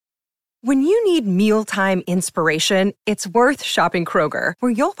When you need mealtime inspiration, it's worth shopping Kroger,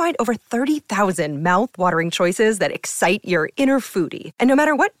 where you'll find over 30,000 mouth-watering choices that excite your inner foodie. And no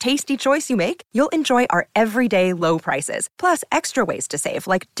matter what tasty choice you make, you'll enjoy our everyday low prices, plus extra ways to save,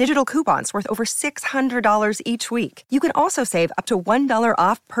 like digital coupons worth over $600 each week. You can also save up to $1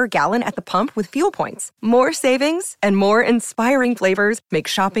 off per gallon at the pump with fuel points. More savings and more inspiring flavors make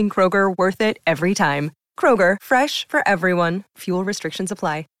shopping Kroger worth it every time. Kroger, fresh for everyone. Fuel restrictions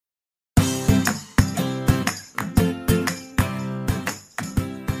apply.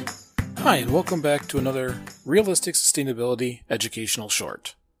 Hi, and welcome back to another Realistic Sustainability Educational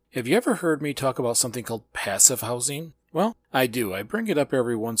Short. Have you ever heard me talk about something called passive housing? Well, I do. I bring it up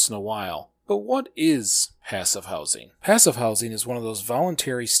every once in a while. But what is passive housing? Passive housing is one of those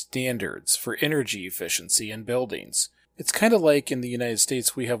voluntary standards for energy efficiency in buildings. It's kind of like in the United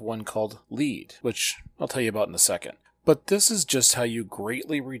States we have one called LEED, which I'll tell you about in a second. But this is just how you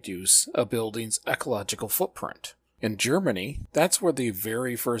greatly reduce a building's ecological footprint. In Germany, that's where the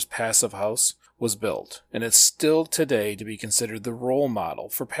very first passive house was built, and it's still today to be considered the role model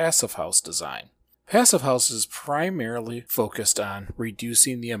for passive house design. Passive house is primarily focused on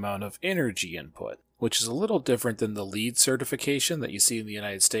reducing the amount of energy input, which is a little different than the LEED certification that you see in the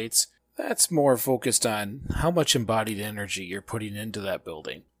United States. That's more focused on how much embodied energy you're putting into that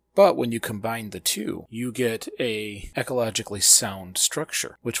building. But when you combine the two, you get a ecologically sound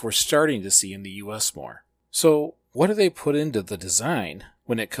structure, which we're starting to see in the US more. So, what do they put into the design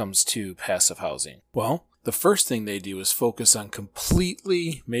when it comes to passive housing? Well, the first thing they do is focus on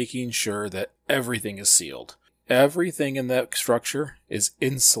completely making sure that everything is sealed. Everything in that structure is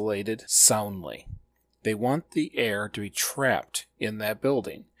insulated soundly. They want the air to be trapped in that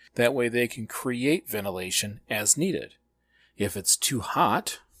building. That way they can create ventilation as needed. If it's too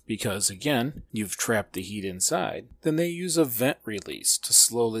hot, because again, you've trapped the heat inside, then they use a vent release to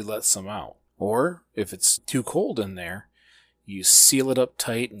slowly let some out. Or, if it's too cold in there, you seal it up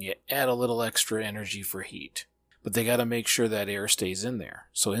tight and you add a little extra energy for heat. But they gotta make sure that air stays in there.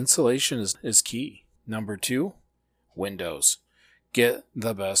 So insulation is key. Number 2, windows. Get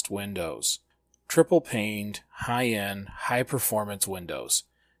the best windows. Triple paned, high-end, high-performance windows.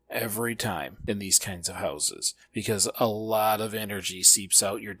 Every time in these kinds of houses. Because a lot of energy seeps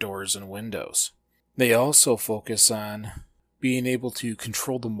out your doors and windows. They also focus on being able to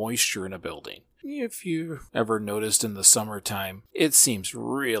control the moisture in a building. If you ever noticed in the summertime, it seems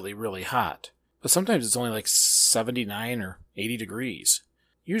really, really hot. But sometimes it's only like 79 or 80 degrees.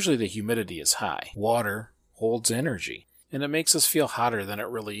 Usually the humidity is high. Water holds energy, and it makes us feel hotter than it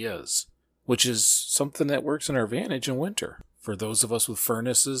really is, which is something that works in our advantage in winter. For those of us with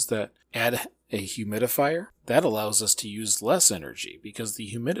furnaces that add a humidifier, that allows us to use less energy because the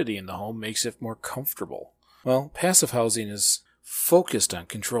humidity in the home makes it more comfortable. Well, passive housing is focused on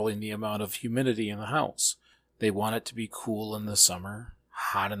controlling the amount of humidity in the house. They want it to be cool in the summer,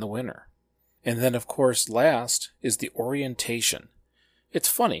 hot in the winter. And then, of course, last is the orientation. It's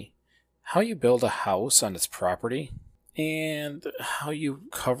funny how you build a house on its property and how you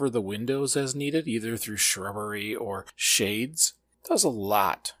cover the windows as needed, either through shrubbery or shades, does a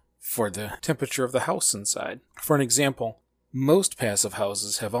lot for the temperature of the house inside. For an example, most passive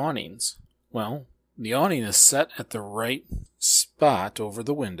houses have awnings. Well, the awning is set at the right spot over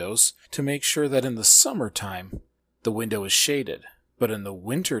the windows to make sure that in the summertime, the window is shaded. But in the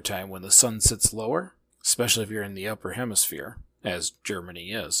wintertime, when the sun sits lower, especially if you're in the upper hemisphere, as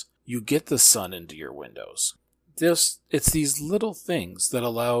Germany is, you get the sun into your windows. It's these little things that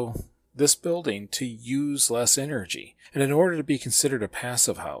allow this building to use less energy. And in order to be considered a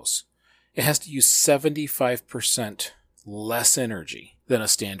passive house, it has to use 75% less energy than a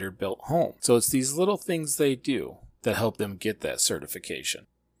standard built home. So it's these little things they do that help them get that certification.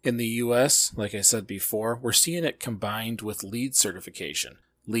 In the US, like I said before, we're seeing it combined with LEED certification.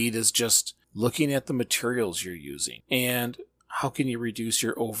 LEED is just looking at the materials you're using and how can you reduce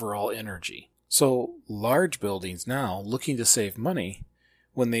your overall energy. So large buildings now, looking to save money,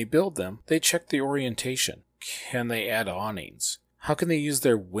 when they build them, they check the orientation. Can they add awnings? How can they use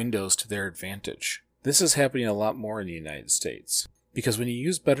their windows to their advantage? This is happening a lot more in the United States. Because when you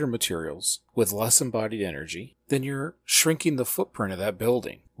use better materials with less embodied energy, then you're shrinking the footprint of that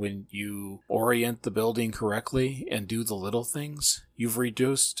building. When you orient the building correctly and do the little things, you've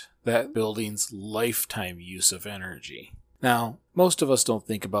reduced that building's lifetime use of energy. Now, most of us don't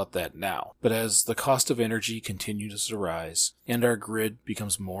think about that now, but as the cost of energy continues to rise and our grid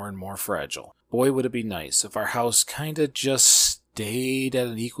becomes more and more fragile, boy would it be nice if our house kinda just stayed at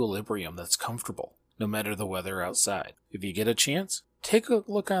an equilibrium that's comfortable, no matter the weather outside. If you get a chance, take a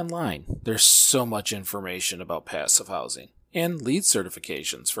look online. There's so much information about passive housing. and LEED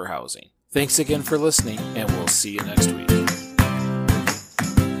certifications for housing. Thanks again for listening, and we'll see you next week.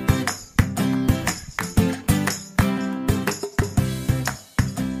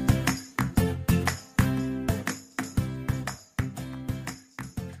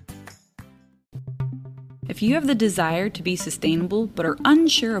 If you have the desire to be sustainable but are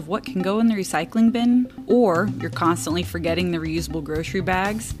unsure of what can go in the recycling bin, or you're constantly forgetting the reusable grocery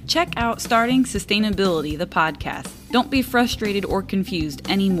bags, check out Starting Sustainability, the podcast. Don't be frustrated or confused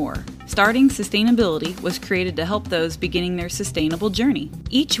anymore. Starting Sustainability was created to help those beginning their sustainable journey.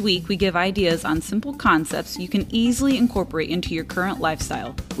 Each week, we give ideas on simple concepts you can easily incorporate into your current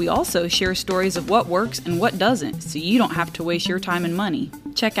lifestyle. We also share stories of what works and what doesn't, so you don't have to waste your time and money.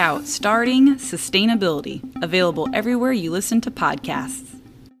 Check out Starting Sustainability, available everywhere you listen to podcasts.